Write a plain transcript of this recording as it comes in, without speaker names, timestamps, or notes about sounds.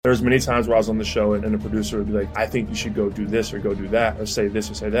There's many times where I was on the show and the producer would be like, I think you should go do this or go do that or say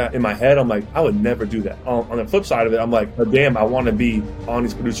this or say that. In my head, I'm like, I would never do that. On the flip side of it, I'm like, oh, damn, I want to be on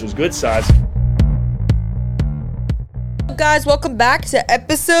these producers' good sides. Guys, welcome back to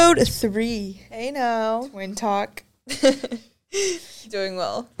episode 3. Hey now. Twin Talk. Doing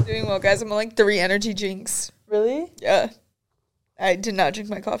well. Doing well, guys. I'm on like 3 energy drinks. Really? Yeah. I did not drink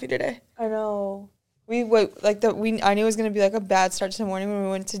my coffee today. I know. I knew it was gonna be like a bad start to the morning when we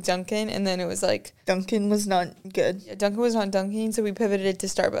went to Dunkin', and then it was like Dunkin' was not good. Yeah, Dunkin' was not dunking, so we pivoted to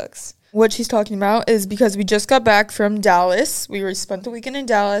Starbucks. What she's talking about is because we just got back from Dallas. We spent the weekend in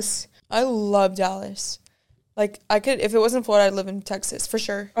Dallas. I love Dallas. Like, I could, if it wasn't Florida, I'd live in Texas for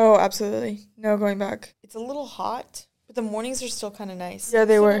sure. Oh, absolutely. No going back. It's a little hot, but the mornings are still kind of nice. Yeah,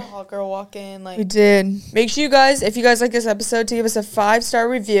 they were. A hot girl walk in. Like, we did. Make sure you guys, if you guys like this episode, to give us a 5-star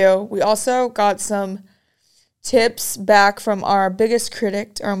review. We also got some tips back from our biggest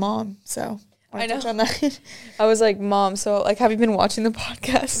critic, our mom. So I know. Touch on that. I was like, Mom, so like, have you been watching the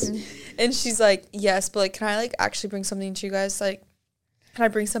podcast? Mm-hmm. And she's like, yes, but like, can I like actually bring something to you guys? Like, can I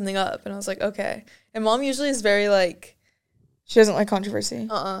bring something up? And I was like, okay. And Mom usually is very like, she doesn't like controversy.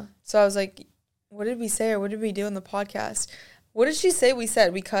 So I was like, what did we say or what did we do in the podcast? What did she say? We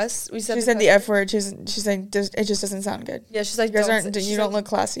said we cussed. She said the F word. She's like, it just doesn't sound good. Yeah, she's like, you don't look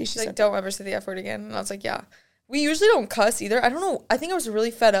classy. She's like, don't ever say the F word again. And I was like, yeah. We usually don't cuss either. I don't know. I think I was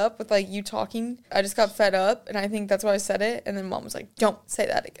really fed up with like you talking. I just got fed up, and I think that's why I said it. And then Mom was like, don't say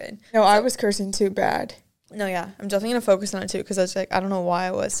that again. No, I was cursing too bad. No, yeah. I'm definitely going to focus on it too, because I was like, I don't know why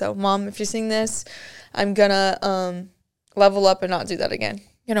I was. So, Mom, if you're seeing this, I'm going to level up and not do that again.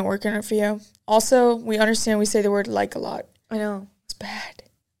 Gonna work on it for you. Also, we understand we say the word like a lot. I know. It's bad.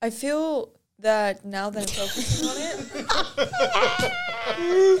 I feel that now that I'm focusing on it.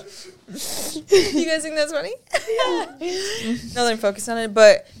 You guys think that's funny? Now that I'm focused on it.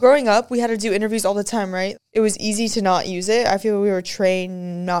 But growing up, we had to do interviews all the time, right? It was easy to not use it. I feel we were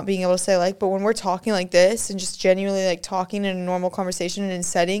trained not being able to say like, but when we're talking like this and just genuinely like talking in a normal conversation and in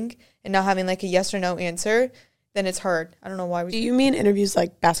setting and not having like a yes or no answer, then it's hard. I don't know why. Do you mean interviews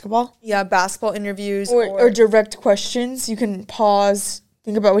like basketball? Yeah, basketball interviews. Or direct questions. You can pause,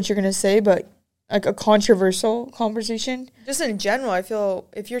 think about what you're going to say, but like a controversial conversation. Just in general, I feel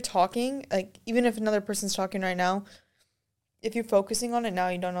if you're talking, like even if another person's talking right now, if you're focusing on it now,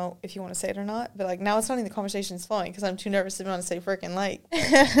 you don't know if you want to say it or not. But like now it's not even the conversation's flowing because I'm too nervous to want to say freaking like.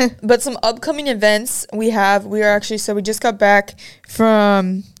 But some upcoming events we just got back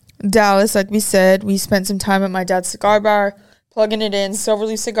from Dallas. Like we said, we spent some time at my dad's cigar bar, plugging it in.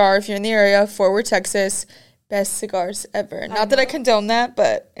 Silverleaf Cigar, if you're in the area, Fort Worth, Texas. Best cigars ever. Not that I condone that,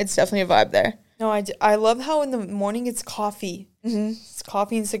 but it's definitely a vibe there. No, I love how in the morning it's coffee. Mm-hmm. It's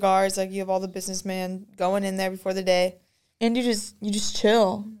coffee and cigars. Like you have all the businessmen going in there before the day. And you just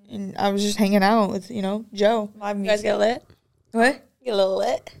chill. And I was just hanging out with, Joe. Live You music. guys get lit? What? Get a little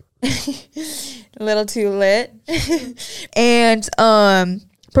lit? A little too lit. And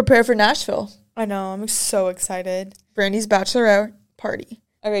prepare for Nashville. I know. I'm so excited. Brandy's Bachelorette party.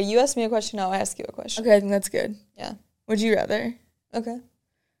 Okay, you asked me a question. Now I ask you a question. Okay, I think that's good. Yeah. Would you rather? Okay.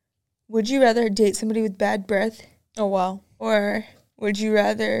 Would you rather date somebody with bad breath? Oh, wow. Or would you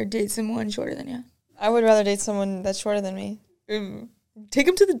rather date someone shorter than you? I would rather date someone that's shorter than me. Take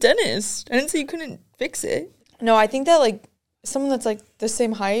him to the dentist. I didn't say you couldn't fix it. No, I think that, like, someone that's, like, the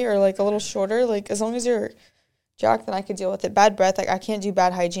same height or, like, a little shorter, like, as long as you're jacked, then I could deal with it. Bad breath, like, I can't do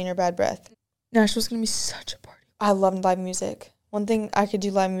bad hygiene or bad breath. Nashville's going to be such a party. I love live music. One thing, I could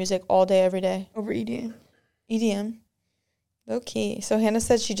do live music all day, every day. Over EDM. EDM. Okay. So Hannah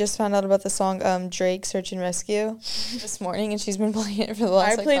said she just found out about the song Drake Search and Rescue this morning, and she's been playing it for the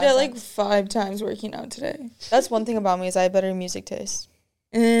last I played it like 5 times working out today. That's one thing about me is I have better music taste.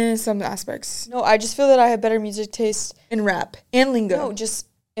 In some aspects. No, I just feel that I have better music taste. In rap. And lingo. No, just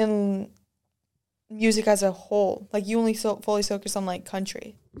in music as a whole. Like, you only fully focus on, like,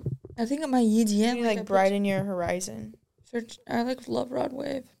 country. I think my EDM. You like Brighten Your Horizon. I like Love Rod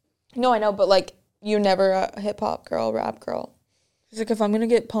Wave. No, I know, but, like, you're never a hip-hop girl, rap girl. It's like, if I'm going to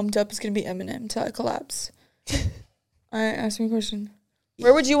get pumped up, it's going to be Eminem till I collapse. Ask me a question.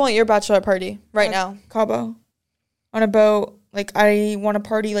 Where would you want your bachelorette party right now? Cabo. On a boat. Like, I want to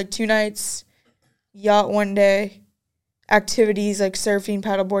party, like, 2 nights. Yacht 1 day. Activities, like, surfing,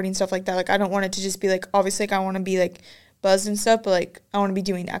 paddleboarding, stuff like that. Like, I don't want it to just be, like, obviously, like, I want to be, like, buzzed and stuff, but, like, I want to be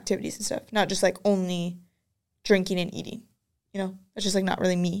doing activities and stuff. Not just, like, only drinking and eating. You know? That's just, like, not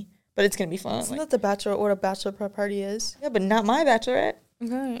really me. But it's going to be fun. Isn't that what a bachelorette party is? Yeah, but not my bachelorette.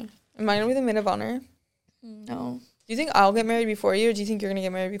 Okay. Am I going to be the maid of honor? No. Do you think I'll get married before you, or do you think you're going to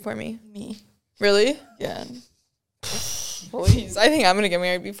get married before me? Me. Really? Yeah. Please. I think I'm going to get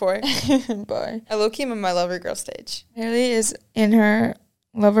married before. Bye. I low-key am in my lover girl stage. Haley is in her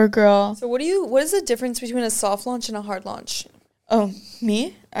lover girl. So what is the difference between a soft launch and a hard launch? Oh,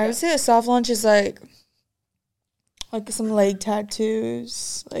 me? I would say a soft launch is like some leg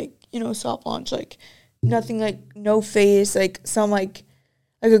tattoos, like, soft launch, like nothing, like no face, like some like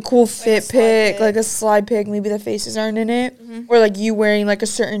a cool fit pic, like a slide pic, maybe the faces aren't in it, or like you wearing like a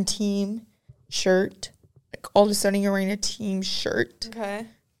certain team shirt, like all of a sudden you're wearing a team shirt. Okay.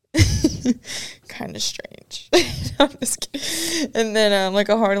 Kind of strange. I'm just kidding. And then like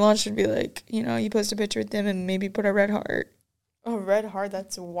a hard launch would be like, you post a picture with them and maybe put a red heart. Oh, red heart,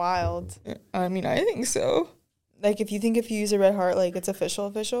 that's wild. I mean, I think so. Like, if you use a red heart, like, it's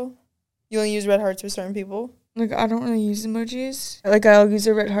official? You only use red hearts with certain people? Like, I don't really use emojis. Like, I'll use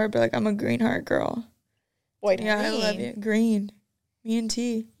a red heart, but, like, I'm a green heart girl. Wait, yeah, green. I love it. Green. Me and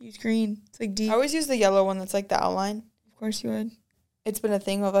T use green. It's, like, deep. I always use the yellow one that's, like, the outline. Of course you would. It's been a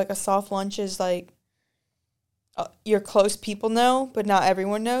thing of, like, a soft lunch is, like, your close people know, but not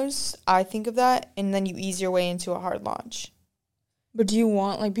everyone knows. I think of that, and then you ease your way into a hard launch. But do you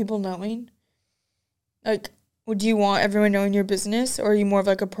want, like, people knowing? Like, do you want everyone knowing your business, or are you more of,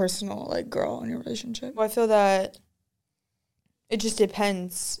 like, a personal, like, girl in your relationship? Well, I feel that it just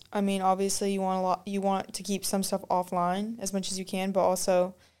depends. I mean, obviously, you want to keep some stuff offline as much as you can, but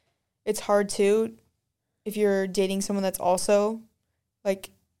also it's hard, too, if you're dating someone that's also,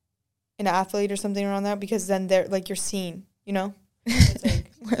 like, an athlete or something around that, because then they're, like, you're seen, It's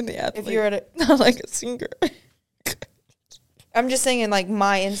like, we're the athlete. If you're at a... Not like a singer. I'm just saying in, like,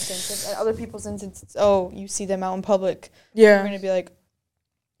 my instance. In other people's instance, you see them out in public. Yeah. You're going to be like,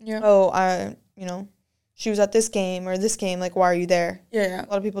 she was at this game or this game. Like, why are you there? Yeah. A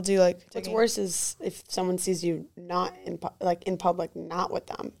lot of people do, like... What's worse is if someone sees you not in public, not with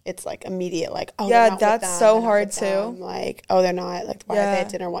them. It's, like, immediate, like, oh, yeah, they're not that's with them, so hard, too. Them. Like, oh, they're not. Like, why are they at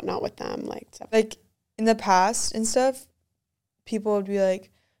dinner, whatnot with them? Like, stuff. Like, in the past and stuff, people would be like,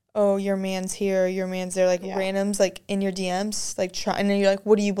 oh, your man's here, your man's there, like, randoms, like, in your DMs, like, and then you're like,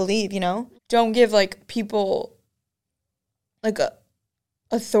 what do you believe, Don't give, like, people, like, a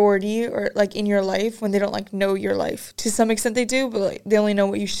authority or, like, in your life when they don't, like, know your life. To some extent they do, but, like, they only know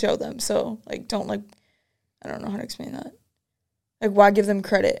what you show them. So, like, don't, like, I don't know how to explain that. Like, why give them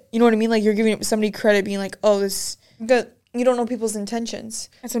credit? You know what I mean? Like, you're giving somebody credit being like, oh, this... You don't know people's intentions.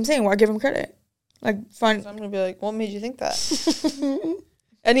 That's what I'm saying. Why give them credit? Like, fine. So I'm going to be like, what made you think that?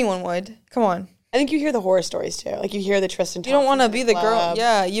 Anyone would. Come on. I think you hear the horror stories, too. Like, you hear the Tristan Thompson. You don't want to be the girl.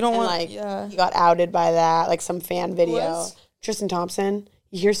 Yeah, you don't want... Like, you got outed by that. Like, some fan video. Tristan Thompson.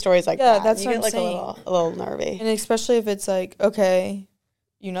 You hear stories like that. Yeah, that's what I'm like saying. A little nervy. And especially if it's like, okay,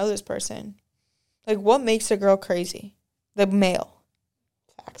 you know this person. Like, what makes a girl crazy? The male.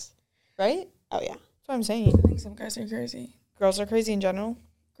 Facts. Right? Oh, yeah. That's what I'm saying. I think some guys are crazy. Girls are crazy in general.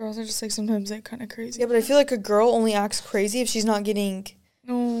 Girls are just, like, sometimes, like, kind of crazy. Yeah, but I feel like a girl only acts crazy if she's not getting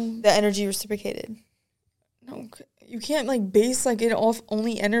the energy reciprocated. No, you can't, like, base, like, it off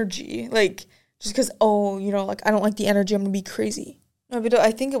only energy. Like, just because, like, I don't like the energy, I'm going to be crazy. No, but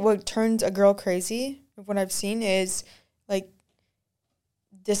I think what turns a girl crazy, what I've seen, is, like,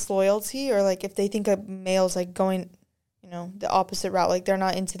 disloyalty, or, like, if they think a male's, like, going, the opposite route, like, they're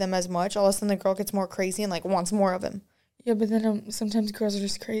not into them as much, all of a sudden the girl gets more crazy and, like, wants more of him. Yeah, but then sometimes girls are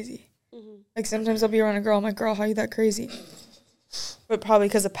just crazy. Mm-hmm. Like, sometimes I'll be around a girl, I'm like, girl, how are you that crazy? But probably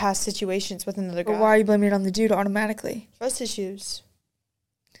because of past situations with another guy. But why are you blaming it on the dude automatically? Trust issues.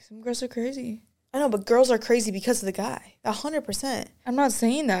 Some girls are crazy. I know, but girls are crazy because of the guy. 100%. I'm not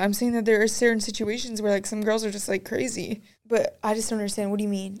saying that. I'm saying that there are certain situations where, like, some girls are just, like, crazy. But I just don't understand. What do you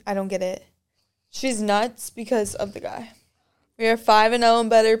mean? I don't get it. She's nuts because of the guy. We are 5-0 in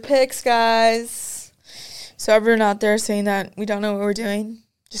better picks, guys. So everyone out there saying that we don't know what we're doing,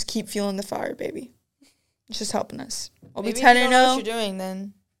 just keep fueling the fire, baby. It's just helping us. I'll be 10-0. If you don't know what you're doing,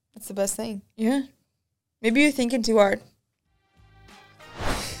 then that's the best thing. Yeah. Maybe you're thinking too hard.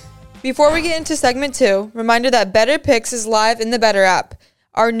 Before we get into segment 2, reminder that Better Picks is live in the Better app,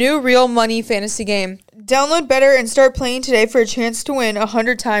 our new real money fantasy game. Download Better and start playing today for a chance to win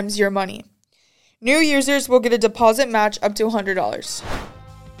 100 times your money. New users will get a deposit match up to $100.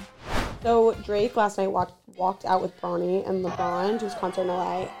 So Drake last night walked out with Bronny and LeBron to his concert in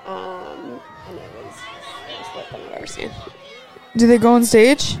LA, and it was the most lit thing I've ever seen. Did they go on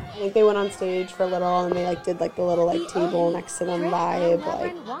stage? I think they went on stage for a little, and they like did like the little like table next to them vibe.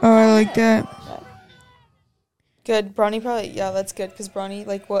 Like, oh, I like that. Good. Bronny probably, yeah, that's good, because Bronny,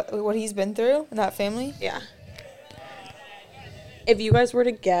 like what he's been through in that family. Yeah. If you guys were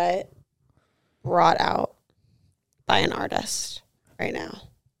to get brought out by an artist right now,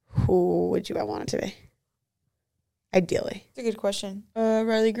 who would you want it to be? Ideally. That's a good question.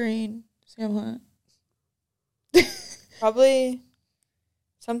 Riley Green, Sam Hunt. Probably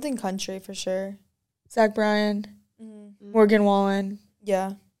something country for sure. Zach Bryan, Mm-hmm. Morgan Wallen.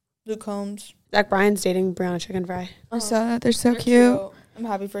 Yeah. Luke Combs. Zach Bryan's dating Brianna Chicken Fry. I saw that. They're so cute. I'm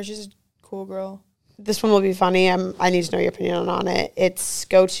happy for her. She's a cool girl. This one will be funny. I need to know your opinion on it. It's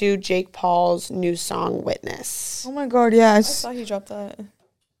go to Jake Paul's new song, Witness. Oh my God, yeah. I saw he dropped that.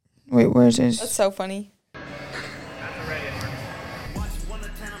 Wait, where's this? That's so funny.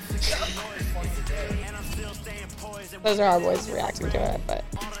 Those are our boys reacting to it, but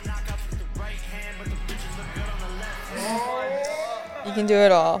You can do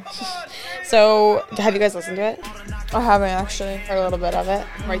it all. so have you guys listened to it? I haven't actually. Heard a little bit of it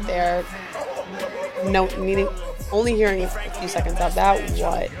right there. No, needing only hearing a few seconds of that.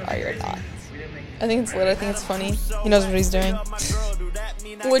 What are your thoughts? I think it's lit. I think it's funny. He knows what he's doing.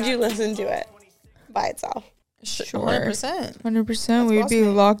 Would you listen to it by itself? Sure. 100%. 100%. We'd be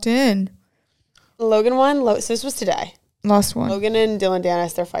locked in. Logan won. So this was today. Last one. Logan and Dylan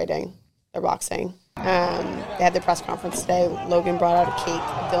Dennis, they're fighting. They're boxing. They had their press conference today. Logan brought out a cake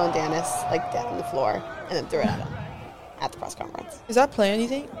of Dylan Dennis, like dead on the floor, and then threw it at him at the press conference. Is that planned, do you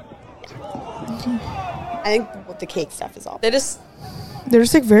think? I think what the cake stuff is all. They just... They're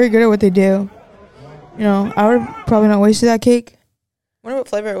just like very good at what they do. You know, I would have probably not wasted that cake. wonder what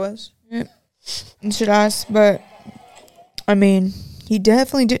flavor it was. Yeah. You should ask, but I mean, he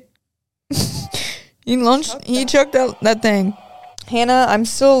definitely did. He chucked that thing. Hannah, I'm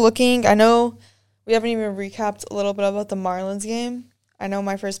still looking. I know we haven't even recapped a little bit about the Marlins game. I know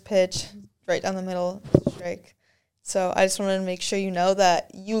my first pitch, right down the middle, strike. So I just wanted to make sure you know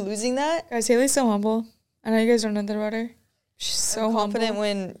that you losing that. Guys, Haley's so humble. I know you guys don't know that about her. She's so confident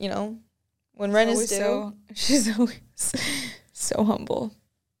humble. when Ren is due. She's always so humble.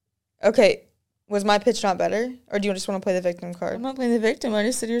 Okay, was my pitch not better? Or do you just want to play the victim card? I'm not playing the victim. I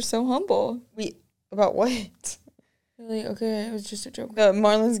just said you're so humble. About what? Really? Okay, it was just a joke. The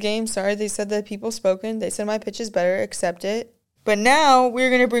Marlins game, sorry, they said that people spoken. They said my pitch is better, accept it. But now we're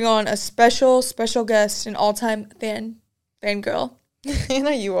going to bring on a special guest, an all-time fangirl.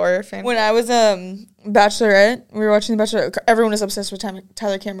 Hannah, you are a fan. When I was Bachelorette, we were watching The Bachelorette. Everyone was obsessed with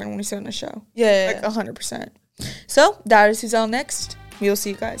Tyler Cameron when he said on the show. Yeah. Like 100%. So that is who's on next. We will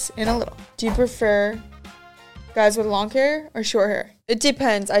see you guys in a little. Do you prefer guys with long hair or short hair? It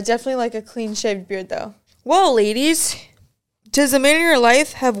depends. I definitely like a clean-shaved beard, though. Well, ladies, does the man in your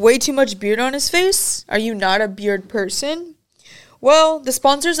life have way too much beard on his face? Are you not a beard person? Well, the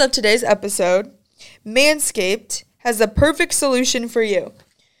sponsors of today's episode, Manscaped, has the perfect solution for you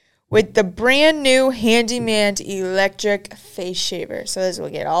with the brand new Handyman electric face shaver. So this will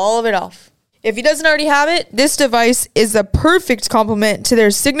get all of it off. If he doesn't already have it, this device is the perfect complement to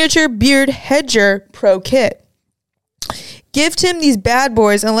their signature Beard Hedger Pro Kit. Gift him these bad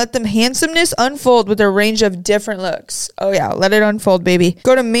boys and let them handsomeness unfold with a range of different looks. Oh yeah, let it unfold, baby.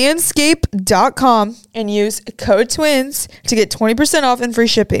 Go to manscaped.com and use code TWINS to get 20% off and free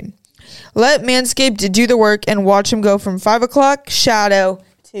shipping. Let Manscaped do the work and watch him go from 5 o'clock shadow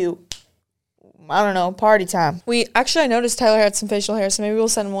to, I don't know, party time. I noticed Tyler had some facial hair, so maybe we'll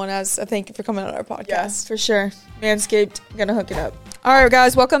send one as a thank you for coming on our podcast. Yes, for sure. Manscaped, gonna hook it up. All right,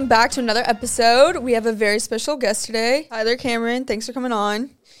 guys, welcome back to another episode. We have a very special guest today, Tyler Cameron. Thanks for coming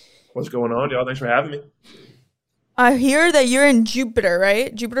on. What's going on, y'all? Thanks for having me. I hear that you're in Jupiter,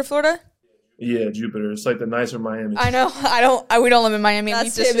 right? Jupiter, Florida? Yeah, Jupiter. It's like the nicer Miami. I know. We don't live in Miami.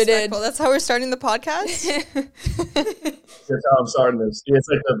 That's disrespectful. That's how we're starting the podcast. That's how I'm starting this. Yeah,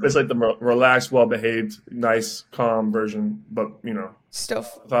 it's like the relaxed, well-behaved, nice, calm version, but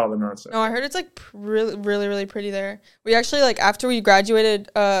Stuff. without all the nonsense. No, I heard it's like really, really, really pretty there. We actually after we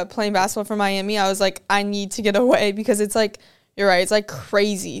graduated playing basketball from Miami, I was like, I need to get away because it's like, you're right, it's like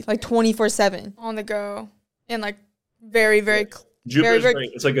crazy, like 24/7 On the go. And like very, very... Jupiter's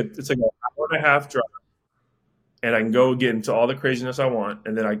great. It's like an hour and a half drive, and I can go get into all the craziness I want,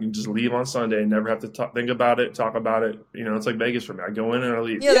 and then I can just leave on Sunday and never have to talk about it. It's like Vegas for me. I go in and I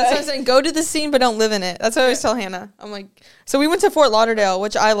leave. Yeah, that's what I'm saying. Go to the scene, but don't live in it. That's what I always tell Hannah. I'm like, so we went to Fort Lauderdale,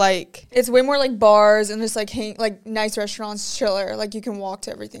 which I like. It's way more like bars and just like nice restaurants, chiller. Like you can walk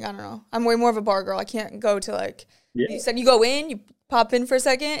to everything. I don't know. I'm way more of a bar girl. I can't go to you said you go in, you pop in for a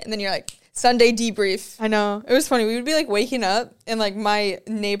second, and then you're like, Sunday debrief. I know. It was funny. We would be waking up and my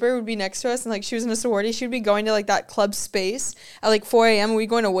neighbor would be next to us and she was in a sorority. She would be going to that club space at 4 a.m. and we'd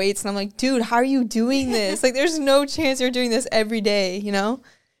go into weights and I'm like, dude, how are you doing this? There's no chance you're doing this every day,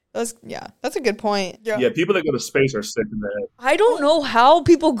 That's a good point. Yeah, people that go to space are sick in the head. I don't know how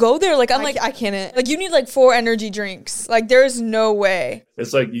people go there. I can't. You need 4 energy drinks. There's no way.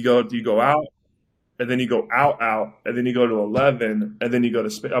 It's like you go out and then you go out, and then you go to 11, and then you go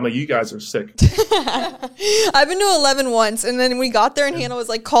to I'm like, you guys are sick. I've been to 11 once, and then we got there, and Hannah was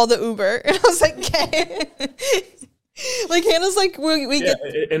like, call the Uber. And I was like, okay. Like, Hannah's like, we get.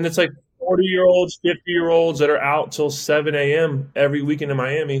 And it's like 40-year-olds, 50-year-olds that are out till 7 a.m. every weekend in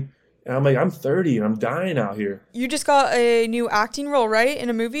Miami. And I'm like, I'm 30 and I'm dying out here. You just got a new acting role, right? In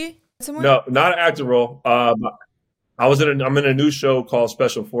a movie somewhere? No, not an acting role. I'm in a new show called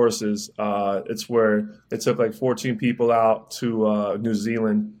Special Forces. It's where they took like 14 people out to New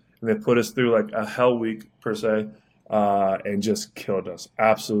Zealand, and they put us through like a hell week per se, and just killed us.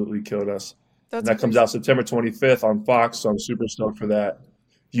 Absolutely killed us. That comes out September 25th on Fox, so I'm super stoked for that.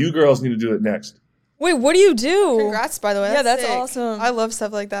 You girls need to do it next. Wait, what do you do? Congrats, by the way. Yeah, that's sick. awesome. I love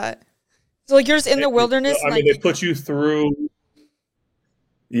stuff like that. So like you're just in the wilderness. I mean, they put you through.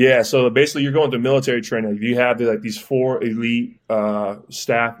 Yeah, so basically you're going to military training. You have these 4 elite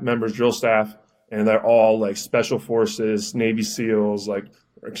staff members, drill staff, and they're all like special forces, Navy SEALs, like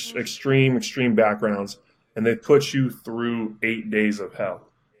extreme backgrounds, and they put you through 8 days of hell.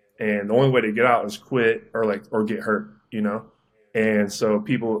 And the only way to get out is quit or get hurt, you know. And so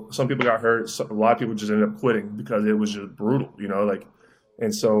some people got hurt. A lot of people just ended up quitting because it was just brutal, you know. Like,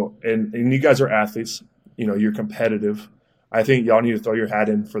 and so and you guys are athletes, you know. You're competitive. I think y'all need to throw your hat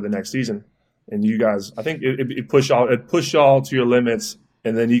in for the next season. And you guys, I think it push y'all to your limits,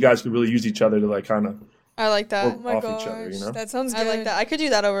 and then you guys could really use each other to like kind of. I like that. Oh my off gosh, each other, you know? That sounds good. I like that. I could do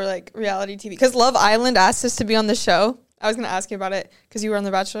that over like reality TV because Love Island asked us to be on the show. I was gonna ask you about it because you were on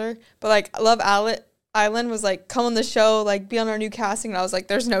The Bachelor, but like Love Island was like, come on the show, like be on our new casting, and I was like,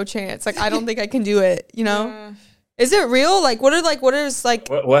 there's no chance. Like I don't think I can do it. You know? Is it real? Like what happens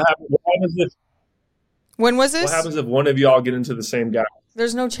if? When was this? What happens if one of y'all get into the same guy?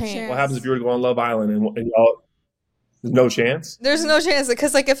 There's no chance. What happens if you were to go on Love Island and y'all? There's no chance. There's no chance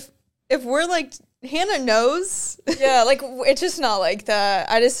because like if we're like Hannah knows. Yeah, like it's just not like that.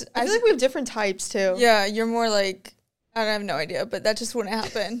 I feel like we have different types too. Yeah, you're more like. I have no idea, but that just wouldn't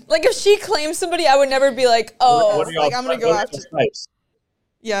happen. Like, if she claims somebody, I would never be like, oh, like, I'm going to go after.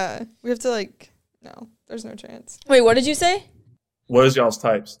 Yeah, we have to, like, no, there's no chance. Wait, what did you say? What is y'all's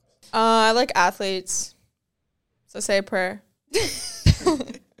types? I like athletes. So say a prayer.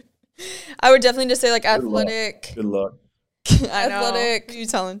 I would definitely just say, like, athletic. Good luck. I know. Athletic. Who are you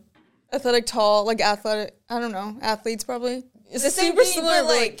telling? Athletic, tall, like, athletic. I don't know. Athletes, probably. It's the super similar,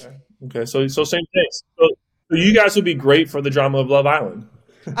 like. Okay, so same things. So you guys would be great for the drama of Love Island.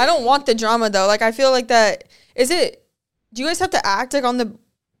 I don't want the drama though. Like I feel like that. Do you guys have to act like on the?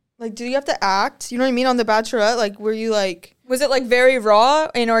 Like, do you have to act? You know what I mean on The Bachelorette? Like, were you like? Was it like very raw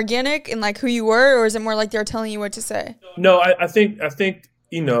and organic and like who you were, or is it more like they're telling you what to say? No, I think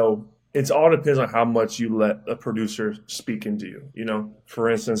you know it's all depends on how much you let a producer speak into you. You know, for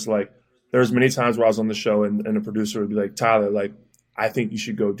instance, like there's many times where I was on the show and a producer would be like, Tyler, like. I think you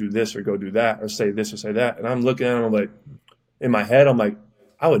should go do this or go do that or say this or say that. And I'm looking at him, I'm like, in my head, I'm like,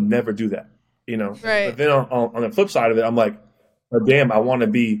 I would never do that, you know? Right. But then on the flip side of it, I'm like, oh, damn, I want to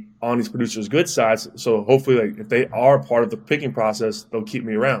be on these producers' good sides. So hopefully, like, if they are part of the picking process, they'll keep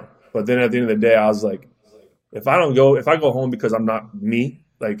me around. But then at the end of the day, I was like, if I go home because I'm not me,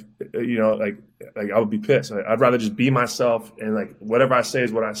 like, you know, like I would be pissed. I'd rather just be myself and like whatever I say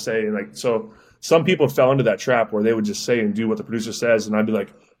is what I say. And like, so some people fell into that trap where they would just say and do what the producer says. And I'd be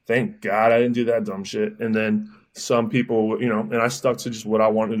like, thank God I didn't do that dumb shit. And then some people, you know, and I stuck to just what I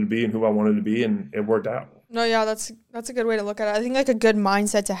wanted to be and who I wanted to be. And it worked out. No, yeah, that's a good way to look at it. I think like a good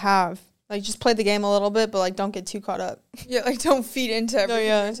mindset to have. Like just play the game a little bit, but like don't get too caught up. Yeah, like don't feed into everything. No,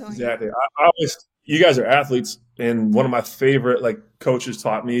 yeah. Exactly. I always, you guys are athletes. And one of my favorite like coaches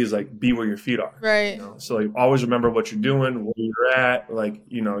taught me is like, be where your feet are. Right. You know? So like always remember what you're doing, where you're at. Like,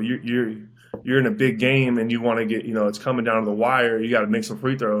 you know, you're in a big game and you want to get, you know, it's coming down to the wire. You got to make some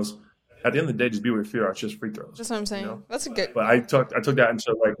free throws. At the end of the day, just be where your feet are. It's just free throws. That's what I'm saying. You know? That's a good. But I took that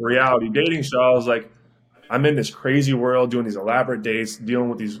into like reality dating show. I was like, I'm in this crazy world doing these elaborate dates, dealing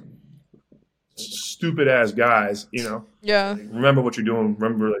with these stupid ass guys, you know. Yeah. Like, remember what you're doing.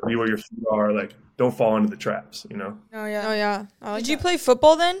 Remember, like, be where your feet are. Like, don't fall into the traps, you know. Oh yeah. Oh yeah. Did you play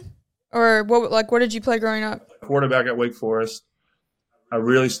football then, or what? Like, what did you play growing up? Quarterback at Wake Forest. I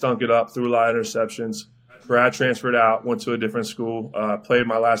really stunk it up, threw a lot of interceptions. Grad transferred out, went to a different school. Played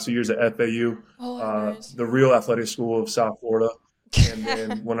my last 2 years at FAU, Nice. the real athletic school of South Florida.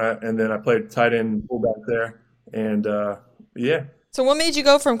 And then I played tight end fullback there, and yeah. So what made you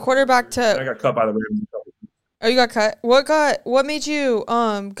go from quarterback to? I got cut by the Ravens. Oh, you got cut. What made you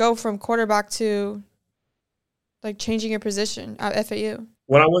go from quarterback to like changing your position at FAU?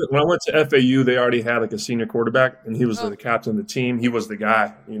 When I went to FAU, they already had like a senior quarterback, and he was the captain of the team. He was the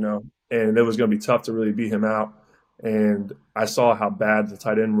guy, you know. and it was going to be tough to really beat him out. And I saw how bad the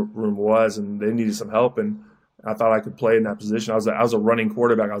tight end room was, and they needed some help. And I thought I could play in that position. I was a running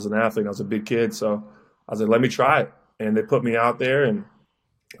quarterback. I was an athlete. I was a big kid, so I was like, let me try it. And they put me out there, and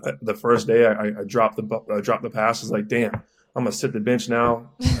the first day I dropped the pass. I was like, damn, I'm gonna sit the bench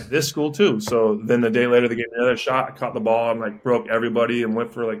now at this school too. So then the day later they gave me another shot. I caught the ball and like broke everybody and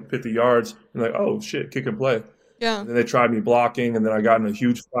went for like 50 yards. And like, oh shit, kick and play. Yeah. And then they tried me blocking, and then I got in a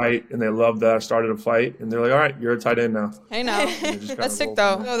huge fight, and they loved that I started a fight. And they're like, all right, you're a tight end now. Hey now. That's sick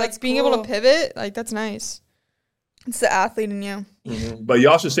though. No, Like that's being cool. able to pivot, like that's nice. It's the athlete in you. Mm-hmm. But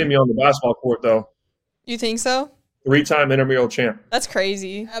y'all should see me on the basketball court though. You think so? 3-time intramural champ. That's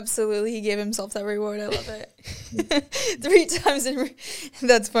crazy. Absolutely, he gave himself that reward. I love it. 3 times in.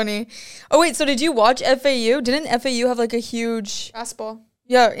 That's funny. Oh wait, so did you watch FAU? Didn't FAU have like a huge Basketball.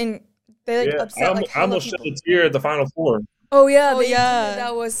 Yeah, and they like Yeah, upset like I almost shed a tear at the Final Four. Oh yeah, Oh yeah, yeah.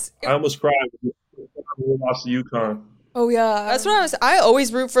 that was. I almost cried when we lost to UConn. Oh yeah, That's what I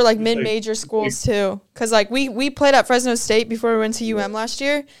always root for like mid-major schools too, cause like we played at Fresno State before we went to UM last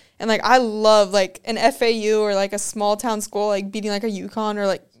year, and like I love like an FAU or like a small town school like beating like a UConn or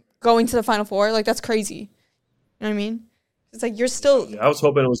like going to the Final Four. Like that's crazy. You know what I mean? It's like you're still. Yeah, I was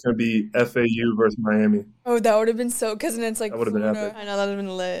hoping it was going to be FAU versus Miami. Oh, that would have been so. Because then it's like That would have been Florida. epic. I know that would have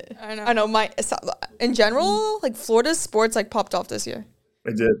been lit. I know. I know in general like Florida's sports like popped off this year.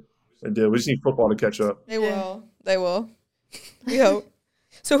 It did. It did. We just need football to catch up. They will. They will. We hope.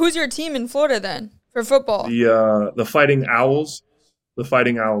 So who's your team in Florida then for football? The Fighting Owls. The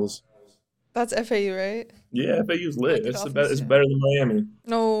Fighting Owls. That's FAU, right? Yeah, FAU's lit. the It's Dolphins, it's yeah. better than Miami.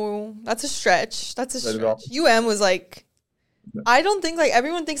 No, that's a stretch. That's a Better stretch. UM was like, I don't think like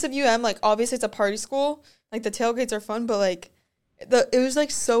everyone thinks of UM like obviously it's a party school. Like the tailgates are fun, but like it was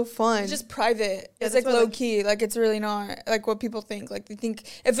like so fun. It's just private. Yeah, It's that's like what, low like- key. Like it's really not like what people think. Like they think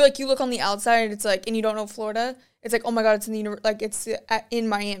if like you look on the outside, it's like and you don't know Florida, it's like oh my god, it's in the like it's in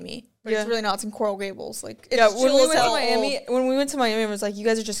Miami, but Yeah. it's really not. It's in Coral Gables. Like it's yeah, when we chill went as to hell. Miami, it was like you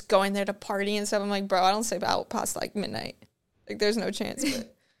guys are just going there to party and stuff. I'm like, bro, I don't sleep out past like midnight. Like there's no chance.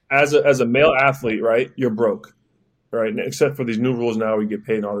 But As a male athlete, right, you're broke. Right? Except for these new rules now where you get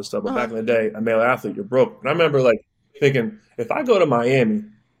paid and all this stuff. But back in the day, a male athlete, you're broke. And I remember like thinking, if I go to Miami,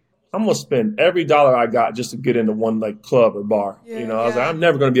 I'm gonna spend every dollar I got just to get into one like club or bar. You know, I was like, I'm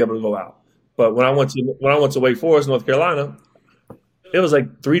never gonna be able to go out. But when I went to Wake Forest, North Carolina, it was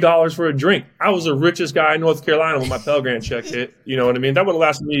like $3 for a drink. I was the richest guy in North Carolina when my Pell Grant check hit. You know what I mean? That would have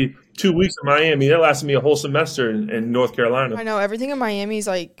lasted me 2 weeks in Miami. That lasted me a whole semester in North Carolina. I know everything in Miami is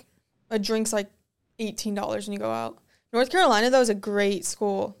like a drink's like $18 when you go out. North Carolina though is a great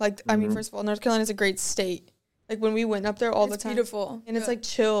school. Like I mean, first of all, North Carolina is a great state. Like when we went up there all the It's time, beautiful. and it's like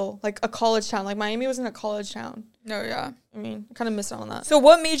chill, like a college town. Like Miami wasn't a college town. No, yeah. I mean, I kind of missed out on that. So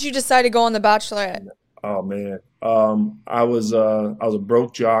what made you decide to go on The Bachelorette? Oh man, I was a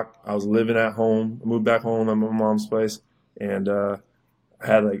broke jock. I was living at home. I moved back home at my mom's place, and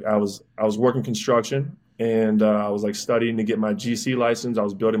I was working construction, and I was like studying to get my GC license. I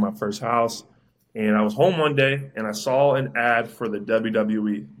was building my first house, and I was home one day, and I saw an ad for the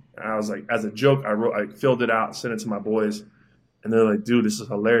WWE. And I was like, as a joke, I filled it out, sent it to my boys, and they're like, "Dude, this is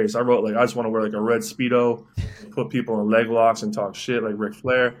hilarious." I wrote like, "I just want to wear like a red Speedo, put people in leg locks, and talk shit like Ric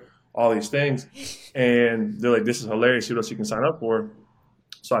Flair." All these things, and they're like, "This is hilarious. See what else you can sign up for."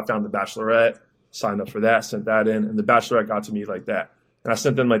 So I found The Bachelorette, signed up for that, sent that in, and The Bachelorette got to me like that. And I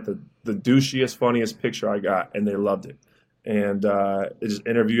sent them like the douchiest, funniest picture I got, and they loved it. And it just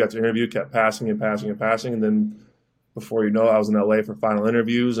interview after interview kept passing and passing and passing, and then before you know it, I was in LA for final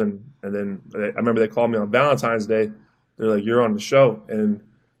interviews, and then I remember they called me on Valentine's Day. They're like, "You're on the show," and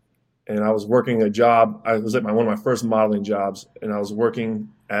I was working a job. I was at one of my first modeling jobs, and I was working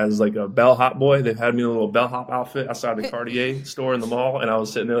as like a bellhop boy. They had me in a little bellhop outfit outside the Cartier store in the mall, and I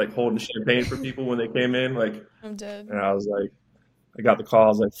was sitting there like holding champagne for people when they came in. Like, I'm dead. and I was like, I got the call. I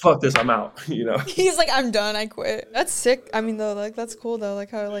was like, "Fuck this, I'm out." You know. He's like, I'm done. I quit. That's sick. I mean, though, like that's cool though.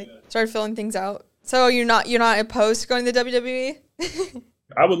 Like how like started filling things out. So you're not opposed to going to the WWE?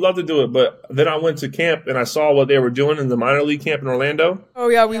 I would love to do it, but then I went to camp and I saw what they were doing in the minor league camp in Orlando. Oh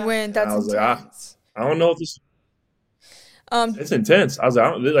yeah, we went. That's I was like, intense. I don't know if this. It's intense. I was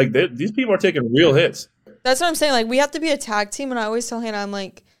like, these people are taking real hits. That's what I'm saying. Like we have to be a tag team, and I always tell Hannah, I'm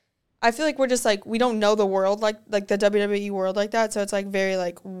like, I feel like we're just like we don't know the world like the WWE world like that. So it's like very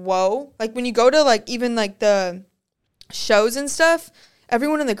like whoa. Like when you go to like even like the shows and stuff,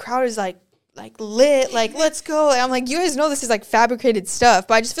 everyone in the crowd is like lit, like let's go. Like, I'm like, you guys know this is like fabricated stuff,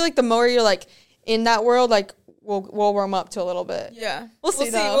 but I just feel like the more you're like in that world, like we'll warm up to a little bit. Yeah, We'll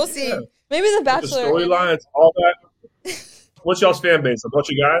see. We'll see. Yeah. Maybe The The Bachelor. storylines, all that. What's y'all's fan base? A bunch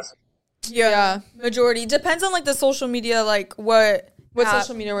of guys? Yeah, majority. Depends on, like, the social media, like, what app.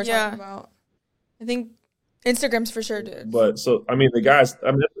 social media we're Yeah. talking about. I think Instagram's for sure, dude. But so I mean, the guys,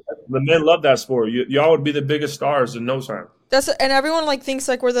 I mean, the men love that sport. Y'all would be the biggest stars in no time. And everyone, like, thinks,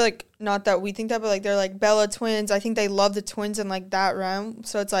 like, we're the, like, not that we think that, but, like, they're, like, Bella twins. I think they love the twins in, like, that realm.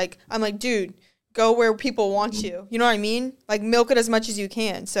 So it's, like, I'm like, dude, go where people want you. You know what I mean? Like, milk it as much as you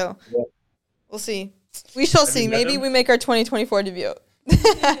can. So we'll see. We shall see. Maybe we make our 2024 debut.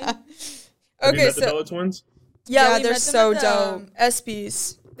 Have you Okay, met the Bella twins? yeah, we they're met them so at dope. the,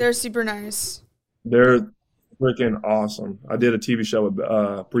 ESPYs. They're super nice. They're freaking awesome. I did a TV show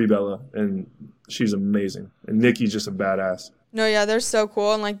with Brie Bella, and she's amazing. And Nikki's just a badass. No, yeah, they're so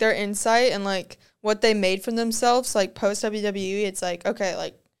cool. And, like, their insight and, like, what they made for themselves, like, post WWE, it's like, okay,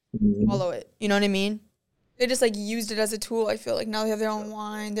 like, follow it. You know what I mean? They just, like, used it as a tool, I feel like. Now they have their own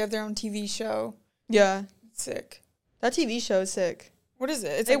line. They have their own TV show. Yeah. It's sick. That TV show is sick. What is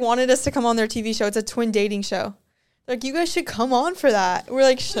it? It's They like, wanted us to come on their TV show. It's a twin dating show. They're like, you guys should come on for that. We're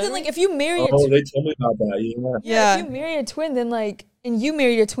like, but should then, we? like, if you marry a Oh, they told me about that. Yeah. Yeah. if you marry a twin, then, like, and you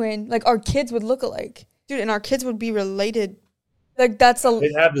married a twin, like, our kids would look alike. Dude, and our kids would be related. Like, that's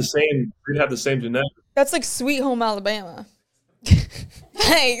They'd have the same genetics. that's like Sweet Home Alabama.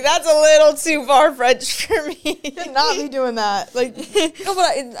 Like, that's a little too far-fetched for me to not be doing that. Like, no,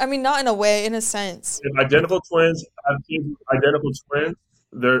 but I mean, not in a way, in a sense. If identical twins have kids with identical twins,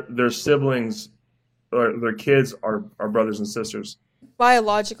 their siblings or their kids are brothers and sisters.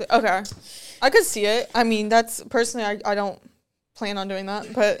 Biologically. Okay. I could see it. I mean, that's personally, I don't plan on doing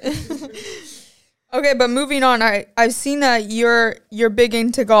that, but Okay, but moving on, I've seen that you're big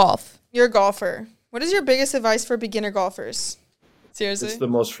into golf. you're a golfer. What is your biggest advice for beginner golfers? Seriously? It's the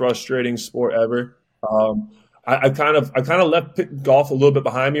most frustrating sport ever. I kind of left golf a little bit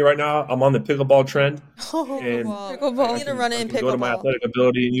behind me right now. I'm on the pickleball trend. And Pickleball. You need to run it in Go to my pickleball. athletic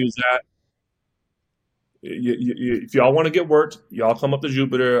ability and use that. If y'all want to get worked, y'all come up to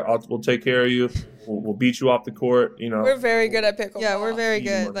Jupiter. We'll take care of you. We'll beat you off the court. You know, We're very good at pickleball. Yeah, we're very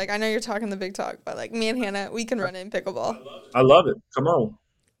good. Like, I know you're talking the big talk, but, like, me and Hannah, we can run it in pickleball. I love it. Come on.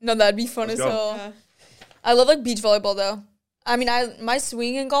 No, that'd be fun Let's as go. hell. Yeah. I love, like, beach volleyball, though. I mean, my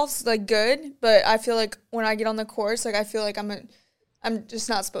swing in golf's, like, good, but I feel like when I get on the course, like, I feel like I'm just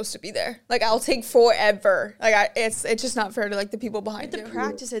not supposed to be there. Like, I'll take forever. Like, it's just not fair to, like, the people behind To you.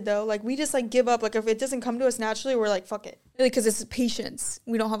 practice it, though, like, we just, like, give up. Like, if it doesn't come to us naturally, we're like, fuck it. Really, because it's patience.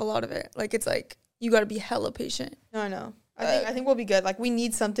 We don't have a lot of it. Like, it's like, you got to be hella patient. No, I know. I think we'll be good. Like, we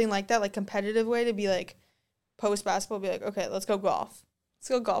need something like that, like, competitive way to be, like, post-basketball, be like, okay, let's go golf. Let's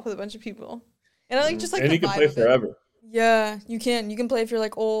go golf with a bunch of people. And I, like, just, like, And the you can vibe play of it. forever. Yeah, you can. You can play if you're,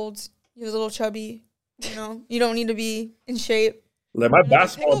 like, old, you're a little chubby, you know? You don't need to be in shape. Like my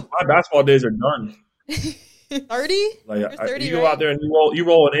basketball days are done. 30? Like You're 30, you go right? out there and you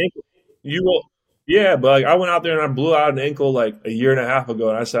roll an ankle. Yeah, but like I went out there and I blew out an ankle like a year and a half ago,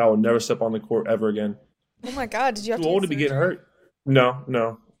 and I said I would never step on the court ever again. Oh, my God. Did you have Too to old get to be getting surgery? hurt.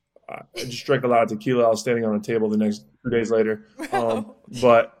 No. I just drank a lot of tequila. I was standing on a table the next 2 days later.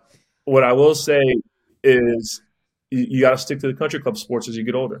 But what I will say is you got to stick to the country club sports as you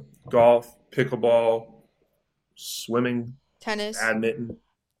get older. Golf, pickleball, swimming, Tennis. badminton.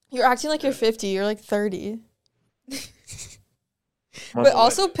 You're acting like you're 50. You're, like, 30. But Muscle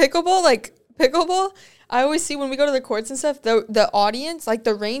also leg. pickleball, I always see when we go to the courts and stuff, the audience, like,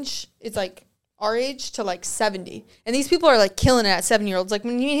 the range is, like, our age to, like, 70. And these people are, like, killing it at 7-year-olds. Like,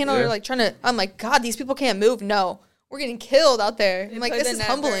 when you and Hannah are, like, trying to, I'm like, God, these people can't move. No. We're getting killed out there. I'm like, Play this the is net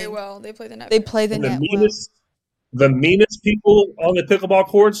humbling. very well. They play the net. They play the And net the meanest people on the pickleball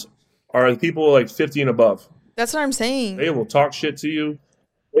courts are the people like 50 and above. That's what I'm saying. They will talk shit to you.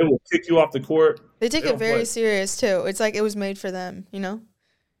 They will kick you off the court. They take They it don't very play. serious, too. It's like it was made for them, you know?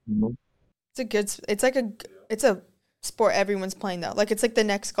 Mhm. It's a sport everyone's playing, though. Like, it's like the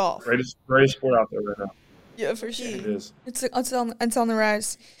next golf. Greatest sport out there right now. Yeah, for sure. It is. It's on the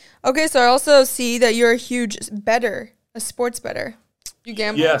rise. Okay, so I also see that you're a huge bettor, a sports bettor. You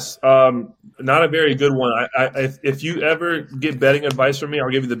gamble? Yes, not a very good one. If you ever get betting advice from me, I'll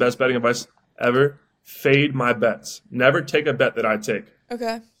give you the best betting advice ever. Fade my bets. Never take a bet that I take.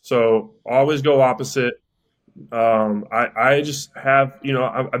 Okay. So always go opposite. I just have,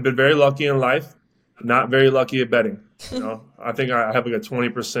 I've been very lucky in life, not very lucky at betting. I think I have like a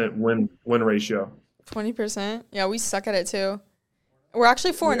 20% win ratio. 20%? Yeah, we suck at it, too. We're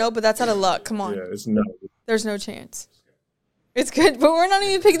actually 4-0, but that's out of luck. Come on. Yeah, it's no. There's no chance. It's good, but we're not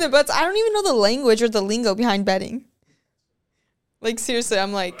even picking the bets. I don't even know the language or the lingo behind betting. Like, seriously,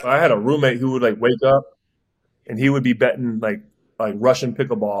 I'm like, I had a roommate who would like wake up and he would be betting like Russian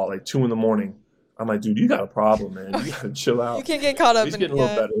pickleball like 2 a.m. I'm like, dude, you got a problem, man. You gotta chill out. You can't get caught up He's in getting it. a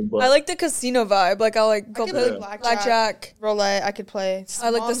little better, but I like the casino vibe. Like I'll like go I could play play blackjack. roulette. I could play.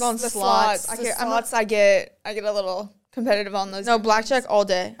 I like the slots. I get a little competitive on those. No, blackjack all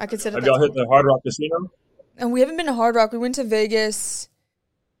day. I could sit at have that y'all hit table. the Hard Rock Casino? And we haven't been to Hard Rock. We went to Vegas.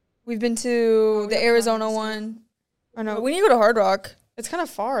 We've been to the Arizona one. I know. We need to go to Hard Rock. It's kind of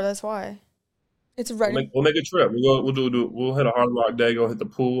far. That's why. It's right. We'll make a trip. We'll hit a Hard Rock day. Go hit the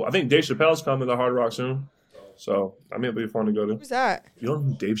pool. I think Dave Chappelle's coming to Hard Rock soon, so I mean it'll be fun to go to. Who's that? You don't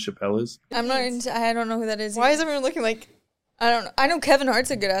know who Dave Chappelle is? I'm not into. I don't know who that is. Why is everyone looking like? I don't know. I know Kevin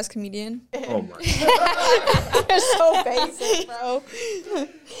Hart's a good ass comedian. Oh my! You're so basic, bro.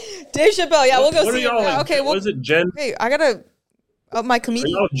 Dave Chappelle. Yeah, we'll go What are see y'all? him. Okay, what is it? Gen? Hey, I gotta up my Are comedian.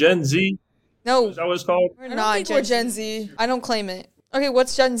 y'all Gen Z? No, Is that what it's called? I don't think we're Gen Z. I don't claim it. Okay,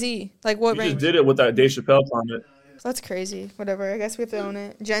 what's Gen Z? Like what You just range? did it with that Dave Chappelle comment. That's crazy. Whatever. I guess we have to own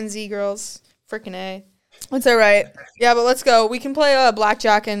it. Gen Z girls. Freaking A. It's all right. Yeah, but let's go. We can play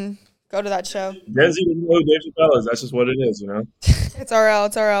blackjack and go to that show. Gen Z doesn't know who Dave Chappelle is. That's just what it is, you know. It's RL.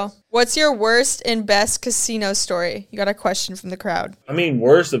 It's RL. What's your worst and best casino story? You got a question from the crowd. I mean,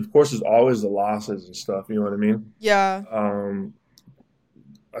 worst, of course, is always the losses and stuff. You know what I mean? Yeah.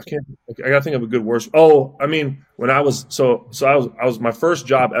 I gotta think of a good worst. Oh, I mean, when I was I was my first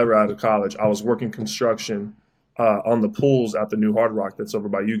job ever out of college. I was working construction on the pools at the new Hard Rock that's over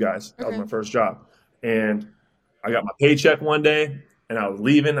by you guys. That was my first job, and I got my paycheck one day, and I was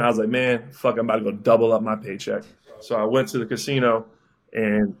leaving. I was like, man, fuck, I'm about to go double up my paycheck. So I went to the casino,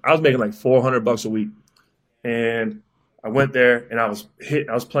 and I was making like $400 a week, and I went there, and I was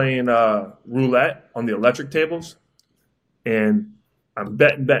playing roulette on the electric tables, and I'm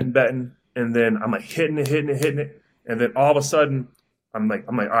betting, and then I'm like hitting it, and then all of a sudden I'm like,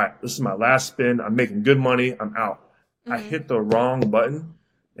 all right, this is my last spin. I'm making good money. I'm out. I hit the wrong button,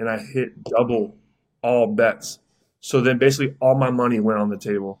 and I hit double all bets. So then basically all my money went on the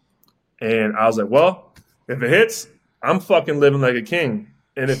table, and I was like, well, if it hits, I'm fucking living like a king,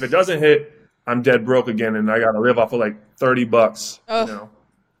 and if it doesn't hit, I'm dead broke again, and I got to live off of like $30, you know.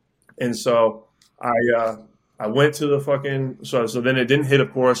 And so I went to the fucking so then it didn't hit,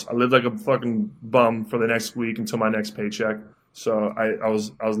 of course. I lived like a fucking bum for the next week until my next paycheck. So I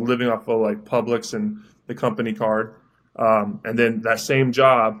was living off of like Publix and the company card. And then that same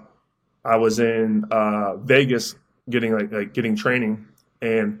job, I was in Vegas getting training,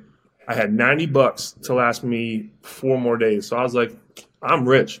 and I had $90 to last me 4 more days. So I was like, I'm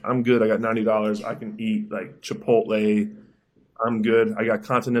rich. I'm good. I got $90. I can eat like Chipotle. I'm good. I got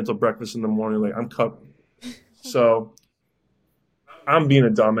continental breakfast in the morning. Like I'm covered. So I'm being a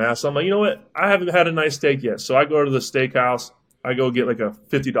dumbass. So I'm like, you know what? I haven't had a nice steak yet. So I go to the steakhouse. I go get like a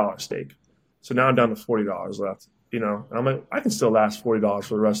 $50 steak. So now I'm down to $40 left, you know. And I'm like, I can still last $40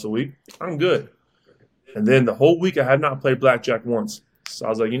 for the rest of the week. I'm good. And then the whole week I had not played blackjack once. So I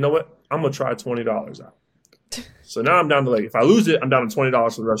was like, you know what? I'm going to try $20 out. So now I'm down to like, if I lose it, I'm down to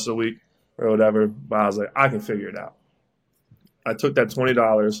 $20 for the rest of the week or whatever. But I was like, I can figure it out. I took that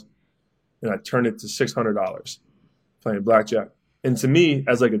 $20 and I turned it to $600 playing blackjack. And to me,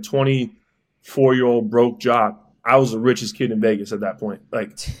 as like a 24-year-old broke jock, I was the richest kid in Vegas at that point.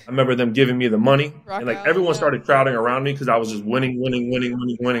 Like, I remember them giving me the money, and like everyone started crowding around me because I was just winning.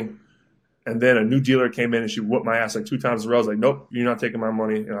 And then a new dealer came in and she whooped my ass like 2 times in a row. I was like, nope, you're not taking my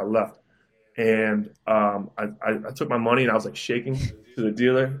money, and I left. And I took my money and I was like shaking to the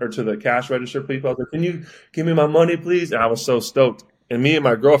dealer or to the cash register people. I was like, can you give me my money, please? And I was so stoked. And me and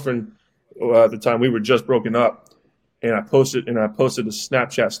my girlfriend at the time, we were just broken up, and I posted a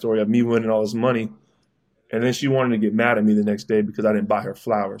Snapchat story of me winning all this money. And then she wanted to get mad at me the next day because I didn't buy her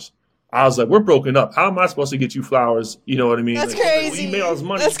flowers. I was like, we're broken up. How am I supposed to get you flowers? You know what I mean? That's like, crazy. Well, you made all this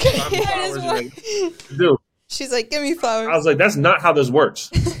money. That's crazy. Flowers. Like, dude, She's like, give me flowers. I was like, that's not how this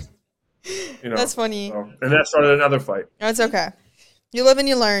works. You know? That's funny. So, and that started another fight. That's okay. You live and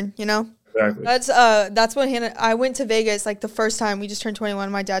you learn, you know? Exactly. That's when I went to Vegas like the first time. We just turned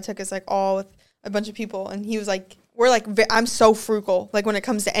 21. My dad took us like all with a bunch of people, and he was like, I'm so frugal, like when it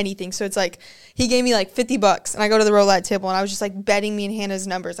comes to anything. So it's like, he gave me like $50 and I go to the roulette table and I was just like betting me and Hannah's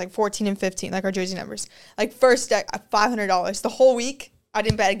numbers, like 14 and 15, like our jersey numbers. Like first deck, $500. The whole week, I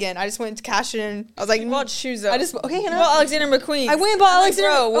didn't bet again. I just went to cash it in. I was like, You bought shoes though. okay, Hannah. Well, Alexander McQueen. I went and bought Alexander.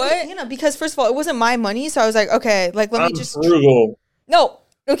 Bro, what? Okay, Hannah, because first of all, it wasn't my money. So I was like, okay, like let me just. Frugal. No.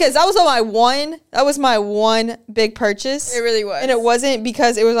 Because that was my one big purchase. It really was. And it wasn't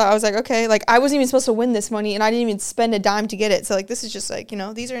because I was like, okay, like I wasn't even supposed to win this money and I didn't even spend a dime to get it. So like, this is just like, you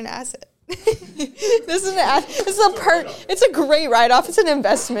know, these are an asset. This is an asset. It's a great write-off. It's an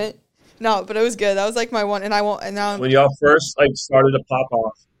investment. No, but it was good. That was like my one, and I won't, and now. When y'all first like started to pop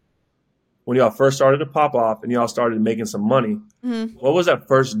off, when y'all first started to pop off and y'all started making some money, what was that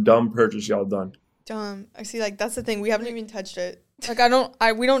first dumb purchase y'all done? Dumb. I see. Like that's the thing. We haven't even touched it.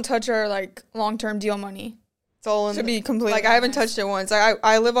 Like we don't touch our like long-term deal money. It's all in To be completely like I haven't touched it once. Like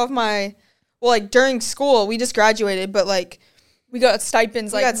I live off my like during school we just graduated, but like we got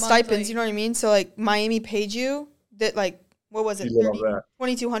stipends. we got stipends. You know what I mean? So like Miami paid you that like what was it?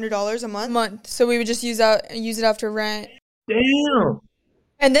 $2,200 a month. So we would just use it after rent. Damn.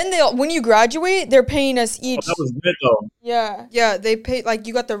 And then when you graduate, they're paying us each. That was good though. Yeah. Yeah, they pay like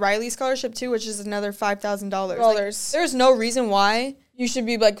you got the Riley scholarship too, which is another $5,000. Like, there's no reason why you should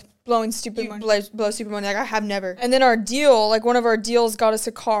be like blowing stupid money. Blow stupid money. Like I have never. And then our deal, like one of our deals got us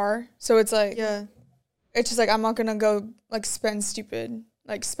a car. So it's like it's just like I'm not gonna go like spend stupidly.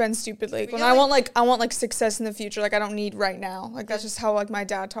 When I want success in the future. Like I don't need right now. Like that's just how like my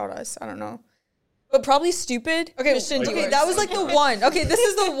dad taught us. I don't know. But probably stupid. Okay, that was like the one. Okay, this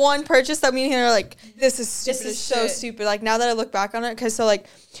is the one purchase that me and him are like, this is stupid. This is so stupid. Like now that I look back on it, because so like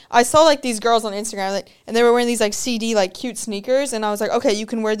I saw like these girls on Instagram, like, and they were wearing these like CD like cute sneakers, and I was like, okay, you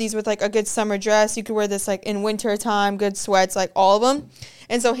can wear these with like a good summer dress. You could wear this like in winter time, good sweats, like all of them.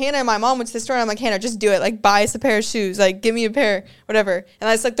 And so Hannah and my mom went to the store, and I'm like, Hannah, just do it. Like buy us a pair of shoes. Like give me a pair, whatever. And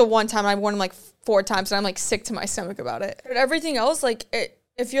that's like the one time I worn them like 4 times, and I'm like sick to my stomach about it. But everything else, like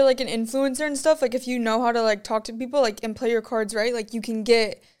if you're like an influencer and stuff, like if you know how to like talk to people, like and play your cards right, like you can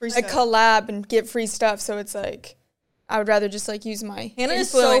get a collab and get free stuff. So it's like I would rather just like use my Hannah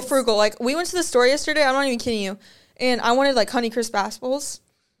is so frugal. Like we went to the store yesterday. I'm not even kidding you, and I wanted like Honeycrisp apples.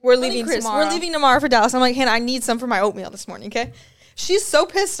 We're leaving tomorrow for Dallas. I'm like, Hannah, I need some for my oatmeal this morning. Okay. She's so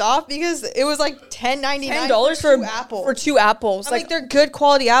pissed off because it was like $10.99 for 2 apples. For 2 apples. I'm like, they're good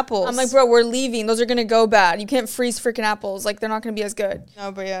quality apples. I'm like, bro, we're leaving. Those are going to go bad. You can't freeze freaking apples. Like, they're not going to be as good.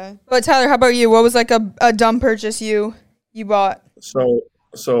 No, but yeah. But Tyler, how about you? What was like a dumb purchase you bought?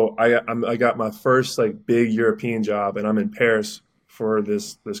 So I got my first like big European job, and I'm in Paris for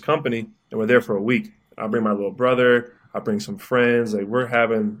this company, and we're there for a week. I bring my little brother. I bring some friends. Like we're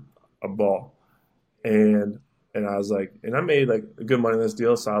having a ball, and I was like, and I made like good money in this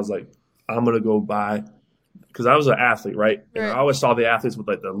deal. So I was like, I'm going to go buy, because I was an athlete, right? And I always saw the athletes with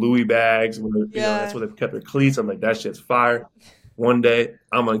like the Louis bags. You know, that's where they kept their cleats. I'm like, that shit's fire. One day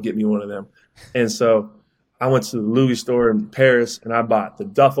I'm going to get me one of them. And so I went to the Louis store in Paris, and I bought the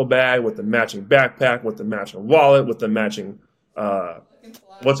duffel bag with the matching backpack, with the matching wallet, with the matching,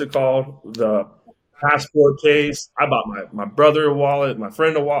 what's it called? The passport case. I bought my brother a wallet, my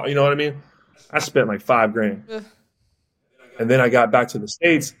friend a wallet. You know what I mean? I spent like $5,000. And then I got back to the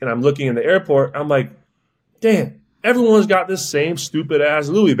States, and I'm looking in the airport. I'm like, damn, everyone's got this same stupid ass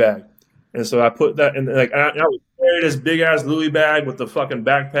Louis bag. And so I put that in, like, I would carry this big ass Louis bag with the fucking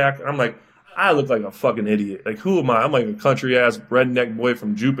backpack. I'm like, I look like a fucking idiot. Like, who am I? I'm like a country ass redneck boy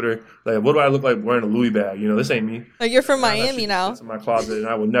from Jupiter. Like, what do I look like wearing a Louis bag? You know, this ain't me. Like, you're from Miami now. It's in my closet, and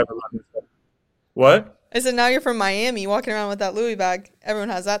I would never let myself. What? I said, now you're from Miami, walking around with that Louis bag. Everyone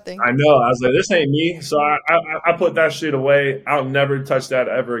has that thing. I know. I was like, this ain't me. So I put that shit away. I'll never touch that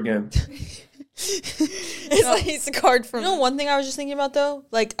ever again. It's like it's a card from. You know, one thing I was just thinking about though,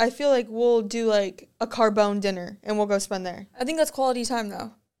 like I feel like we'll do like a Carbone dinner and we'll go spend there. I think that's quality time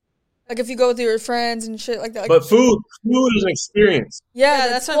though. Like if you go with your friends and shit like that. Like, but food is an experience. Yeah,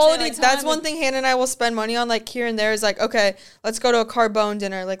 that's quality. Like, that's one thing Hannah and I will spend money on. Like here and there is like, okay, let's go to a Carbone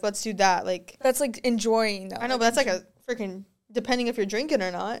dinner. Like let's do that. Like that's like enjoying though. I know, but that's like a freaking depending if you're drinking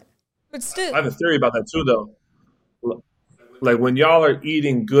or not. But still, I have a theory about that too though. Like when y'all are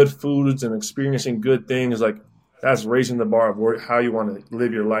eating good foods and experiencing good things, like that's raising the bar of how you want to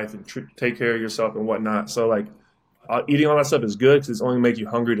live your life and take care of yourself and whatnot. So like eating all that stuff is good because it's only make you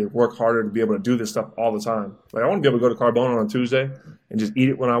hungry to work harder to be able to do this stuff all the time. Like I want to be able to go to Carbone on a Tuesday and just eat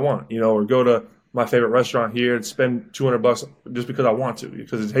it when I want, you know, or go to my favorite restaurant here and spend $200 just because I want to,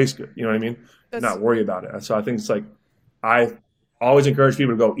 because it tastes good. You know what I mean? Not worry about it. So I think it's like I always encourage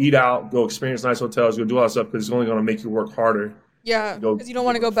people to go eat out, go experience nice hotels, go do all that stuff because it's only going to make you work harder. Yeah, because you don't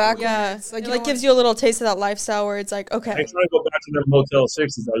want to go back. Yeah, like, it like gives you a little taste of that lifestyle where it's like, okay. I'm trying to go back to them Motel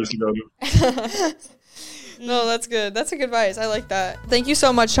 6s I used to go to. No, that's good. That's a good advice. I like that. Thank you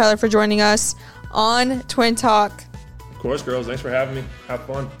so much, Tyler, for joining us on Twin Talk. Of course, girls. Thanks for having me. Have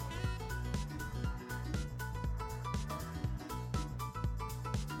fun.